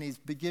thinking he's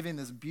giving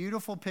this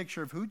beautiful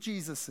picture of who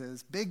Jesus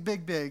is, big,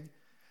 big, big.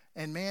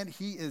 And man,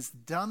 he has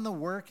done the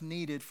work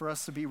needed for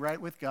us to be right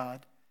with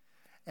God.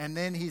 And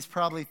then he's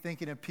probably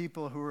thinking of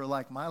people who are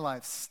like, my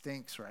life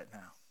stinks right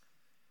now.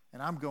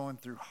 And I'm going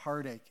through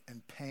heartache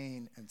and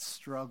pain and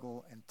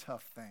struggle and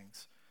tough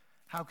things.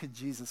 How could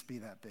Jesus be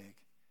that big?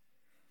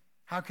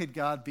 How could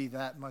God be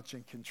that much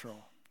in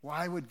control?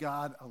 Why would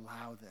God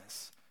allow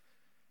this?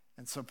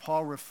 And so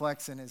Paul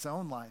reflects in his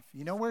own life.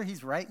 You know where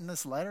he's writing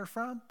this letter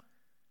from?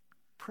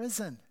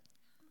 Prison.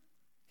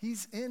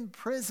 He's in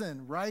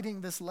prison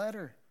writing this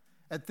letter.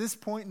 At this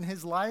point in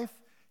his life,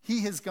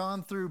 he has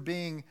gone through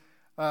being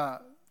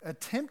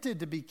attempted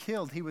to be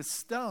killed. He was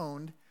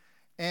stoned,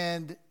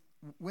 and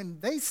when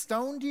they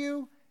stoned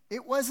you,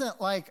 it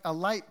wasn't like a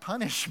light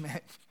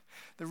punishment.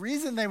 The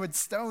reason they would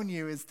stone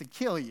you is to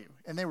kill you,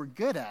 and they were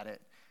good at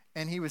it.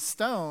 And he was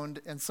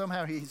stoned, and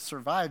somehow he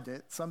survived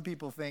it. Some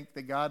people think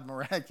that God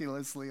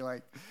miraculously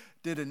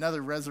did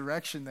another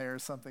resurrection there or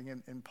something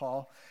in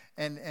Paul.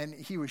 And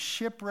he was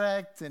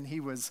shipwrecked, and he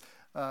was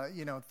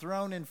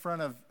thrown in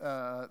front of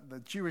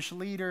the Jewish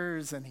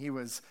leaders, and he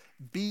was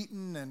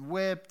beaten and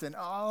whipped, and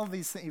all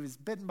these things. He was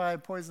bitten by a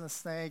poisonous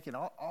snake, and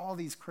all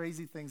these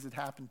crazy things that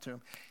happened to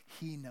him.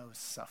 He knows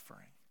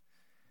suffering.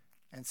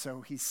 And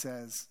so he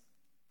says,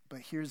 but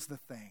here's the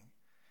thing.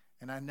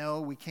 And I know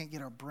we can't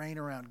get our brain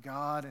around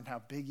God and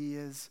how big he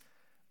is,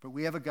 but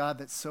we have a God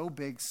that's so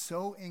big,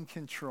 so in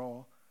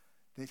control,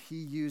 that he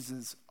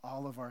uses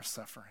all of our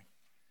suffering.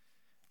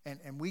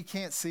 And we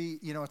can't see,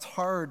 it's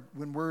hard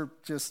when we're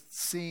just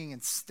seeing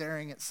and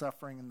staring at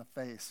suffering in the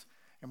face,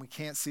 and we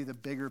can't see the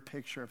bigger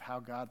picture of how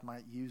God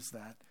might use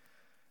that.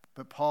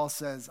 But Paul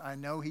says, I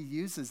know he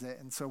uses it,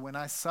 and so when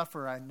I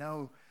suffer, I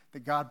know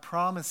that God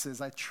promises.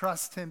 I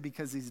trust him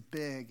because he's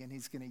big, and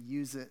he's going to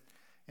use it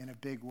in a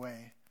big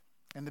way.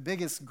 And the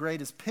biggest,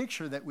 greatest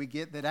picture that we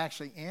get that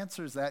actually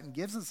answers that and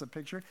gives us a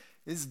picture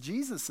is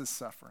Jesus'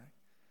 suffering.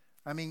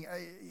 I mean,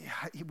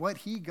 what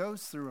he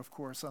goes through, of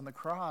course, on the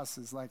cross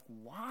is like,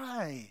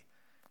 why?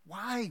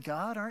 Why,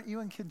 God? Aren't you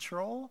in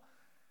control?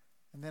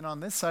 And then on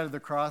this side of the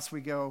cross,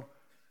 we go,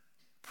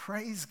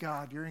 praise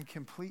God, you're in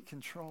complete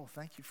control.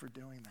 Thank you for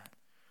doing that.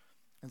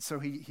 And so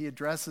he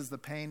addresses the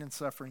pain and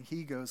suffering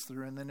he goes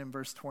through. And then in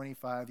verse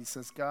 25, he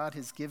says, God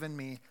has given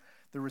me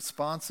the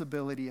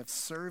responsibility of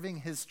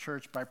serving his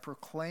church by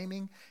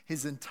proclaiming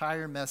his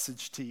entire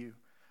message to you.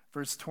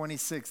 Verse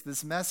 26,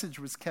 this message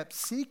was kept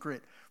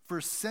secret for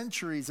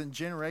centuries and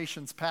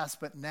generations past,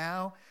 but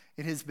now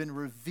it has been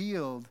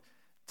revealed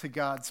to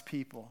God's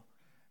people.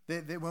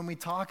 That when we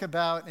talk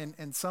about,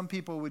 and some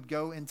people would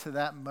go into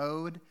that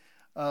mode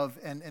of,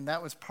 and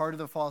that was part of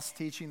the false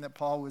teaching that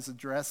Paul was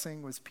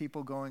addressing, was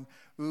people going,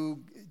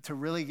 to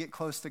really get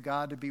close to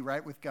God, to be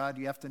right with God,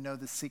 you have to know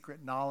the secret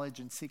knowledge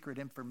and secret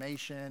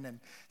information and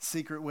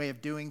secret way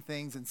of doing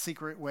things and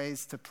secret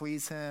ways to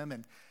please him.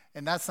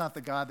 And that's not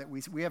the God that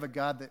we have a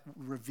God that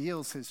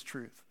reveals his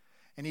truth.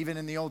 And even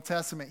in the Old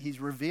Testament, he's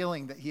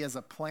revealing that he has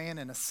a plan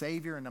and a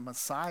Savior and a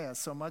Messiah,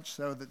 so much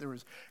so that there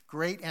was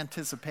great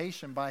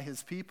anticipation by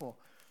his people.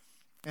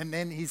 And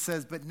then he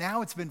says, but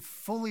now it's been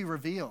fully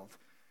revealed.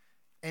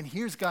 And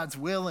here's God's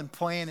will and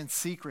plan and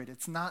secret.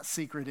 It's not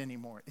secret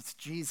anymore. It's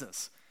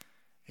Jesus.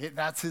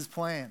 That's his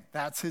plan.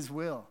 That's his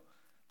will.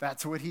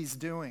 That's what he's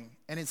doing.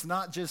 And it's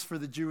not just for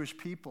the Jewish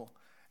people.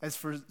 As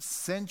for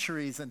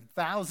centuries and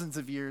thousands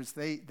of years,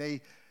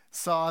 they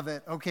saw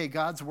that, okay,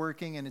 God's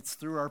working and it's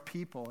through our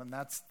people, and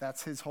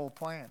that's his whole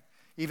plan.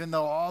 Even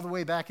though all the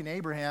way back in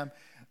Abraham,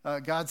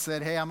 God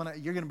said, hey,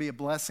 you're going to be a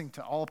blessing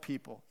to all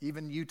people,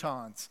 even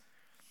Utahns.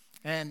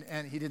 And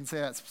he didn't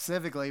say that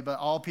specifically, but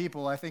all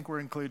people, I think, were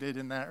included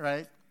in that,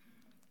 right?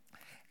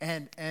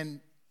 And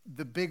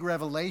the big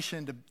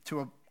revelation to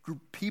a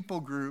people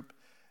group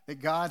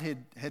that God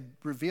had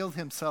revealed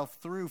himself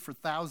through for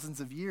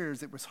thousands of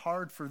years, it was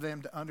hard for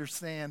them to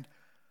understand,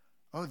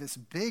 oh, this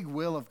big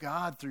will of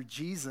God through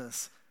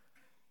Jesus,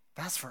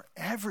 that's for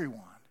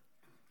everyone.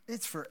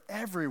 It's for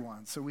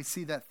everyone. So we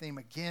see that theme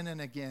again and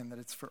again, that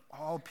it's for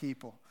all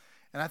people.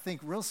 And I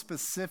think real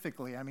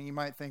specifically, I mean, you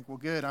might think, well,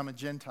 good, I'm a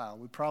Gentile.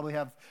 We probably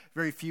have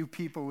very few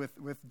people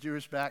with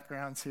Jewish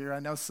backgrounds here. I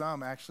know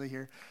some actually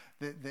here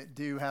that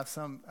do have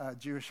some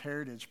Jewish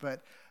heritage.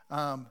 But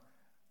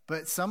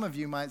some of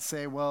you might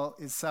say, well,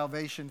 is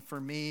salvation for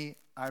me?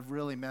 I've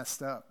really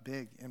messed up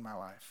big in my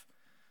life.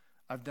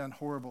 I've done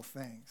horrible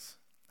things.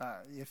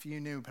 If you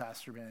knew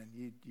Pastor Ben,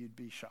 you'd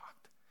be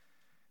shocked.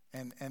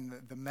 And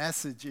the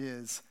message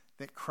is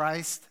that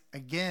Christ,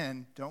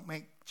 again, don't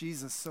make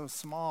Jesus so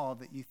small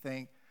that you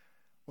think,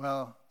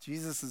 well,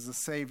 Jesus is a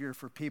savior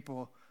for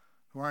people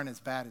who aren't as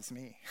bad as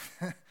me.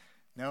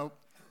 Nope.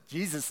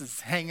 Jesus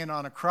is hanging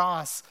on a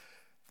cross,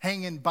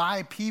 hanging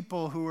by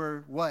people who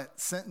are,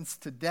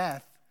 sentenced to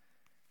death.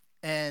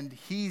 And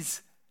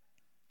he's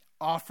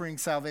offering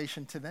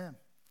salvation to them.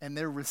 And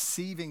they're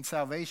receiving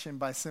salvation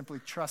by simply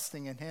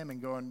trusting in him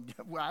and going,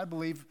 well, I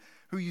believe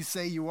who you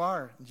say you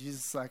are. And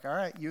Jesus is like, all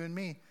right, you and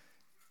me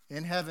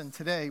in heaven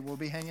today, we'll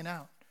be hanging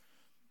out.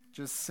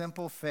 Just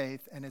simple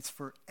faith, and it's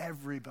for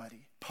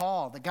everybody.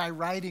 Paul, the guy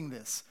writing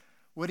this,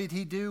 what did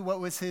he do? What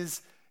was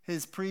his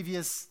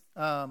previous,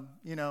 part-time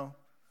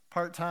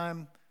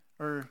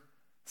or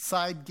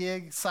side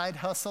gig, side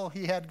hustle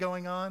he had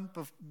going on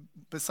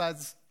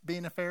besides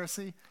being a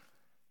Pharisee?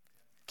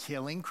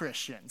 Killing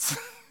Christians.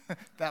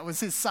 That was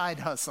his side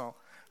hustle.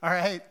 All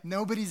right?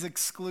 Nobody's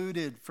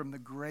excluded from the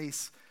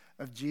grace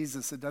of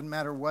Jesus. It doesn't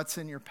matter what's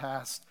in your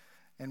past.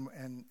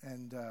 And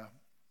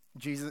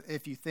Jesus,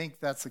 if you think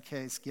that's the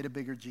case, get a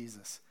bigger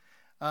Jesus.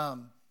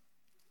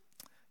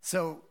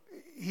 So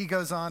he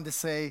goes on to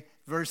say,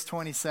 verse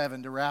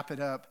 27, to wrap it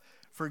up,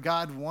 for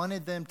God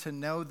wanted them to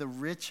know the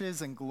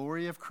riches and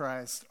glory of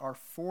Christ are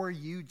for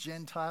you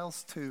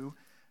Gentiles too,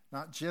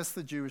 not just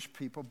the Jewish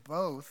people,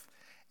 both.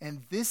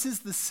 And this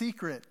is the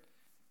secret.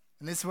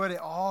 And this is what it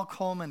all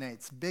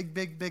culminates. Big,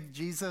 big, big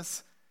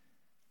Jesus,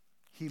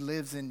 he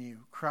lives in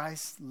you.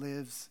 Christ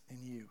lives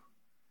in you.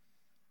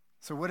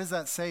 So what does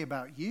that say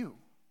about you?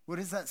 What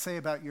does that say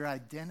about your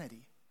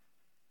identity?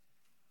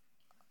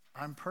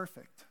 I'm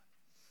perfect.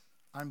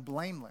 I'm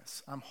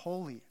blameless. I'm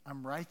holy.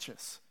 I'm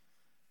righteous.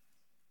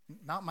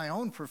 Not my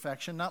own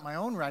perfection, not my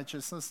own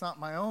righteousness, not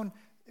my own,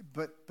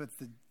 but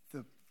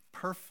the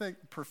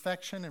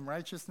perfection and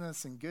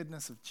righteousness and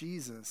goodness of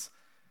Jesus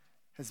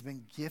has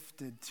been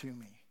gifted to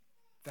me.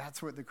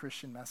 That's what the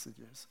Christian message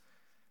is.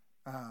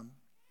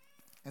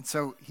 And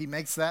so he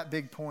makes that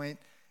big point,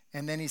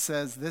 and then he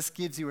says, this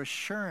gives you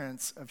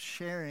assurance of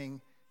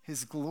sharing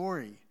his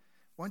glory.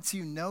 Once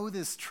you know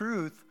this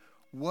truth,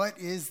 what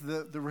is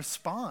the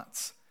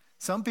response?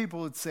 Some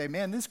people would say,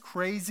 man, this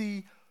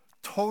crazy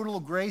total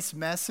grace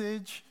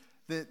message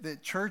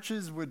that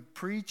churches would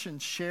preach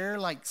and share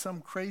like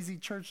some crazy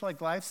church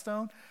like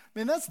Lifestone,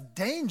 man, that's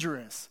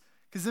dangerous.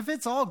 Because if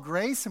it's all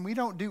grace and we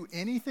don't do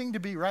anything to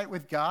be right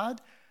with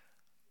God,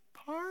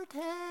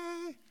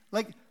 party.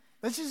 Like,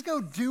 let's just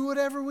go do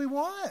whatever we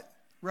want,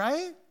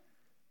 right?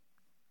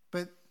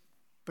 But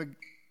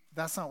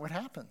that's not what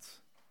happens.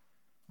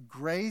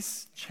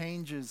 Grace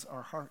changes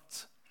our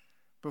hearts.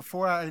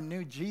 Before I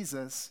knew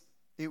Jesus,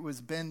 it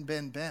was Ben.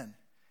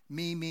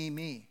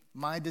 Me.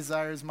 My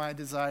desires,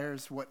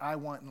 what I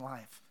want in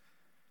life.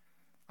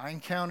 I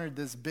encountered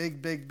this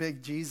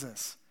big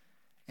Jesus,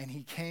 and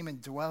he came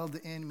and dwelled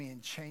in me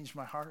and changed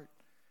my heart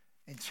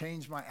and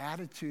changed my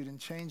attitude and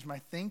changed my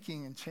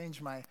thinking and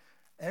changed my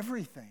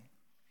everything.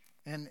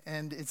 And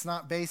it's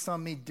not based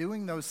on me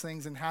doing those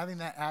things and having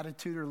that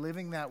attitude or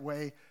living that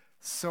way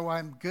so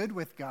I'm good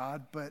with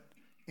God, but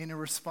in a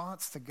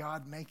response to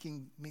God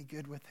making me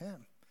good with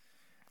him.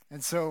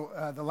 And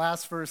so the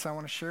last verse I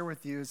want to share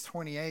with you is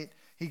 28.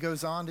 He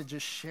goes on to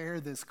just share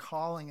this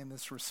calling and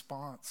this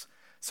response.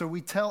 So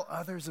we tell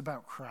others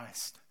about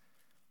Christ.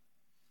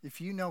 If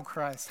you know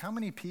Christ, how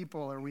many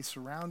people are we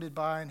surrounded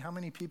by, and how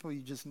many people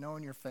you just know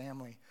in your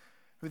family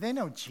who they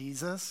know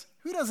Jesus?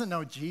 Who doesn't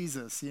know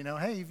Jesus? You know,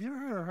 hey, have you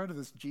ever heard of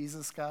this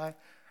Jesus guy?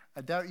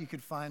 I doubt you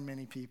could find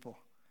many people.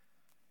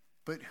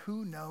 But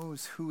who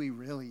knows who he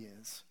really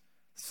is?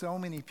 So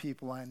many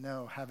people I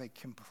know have a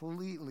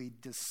completely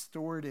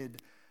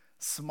distorted,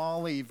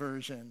 small-y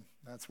version,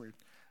 that's weird,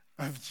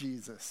 of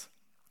Jesus.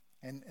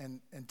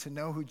 And to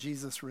know who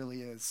Jesus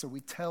really is. So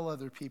we tell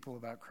other people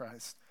about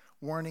Christ,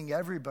 warning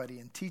everybody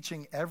and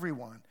teaching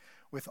everyone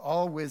with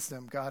all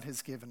wisdom God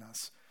has given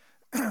us.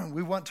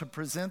 We want to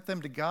present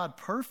them to God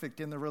perfect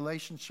in the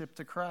relationship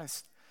to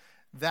Christ.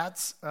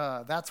 That's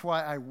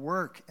why I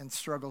work and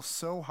struggle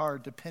so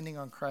hard depending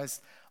on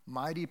Christ's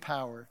mighty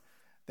power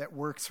that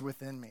works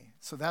within me.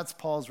 So that's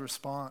Paul's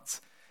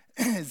response,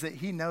 is that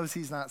he knows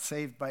he's not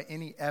saved by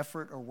any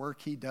effort or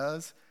work he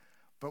does,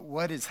 but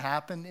what has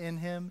happened in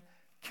him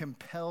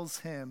compels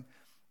him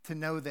to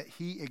know that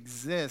he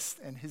exists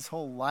and his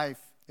whole life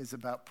is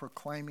about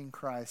proclaiming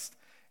Christ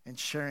and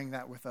sharing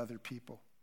that with other people.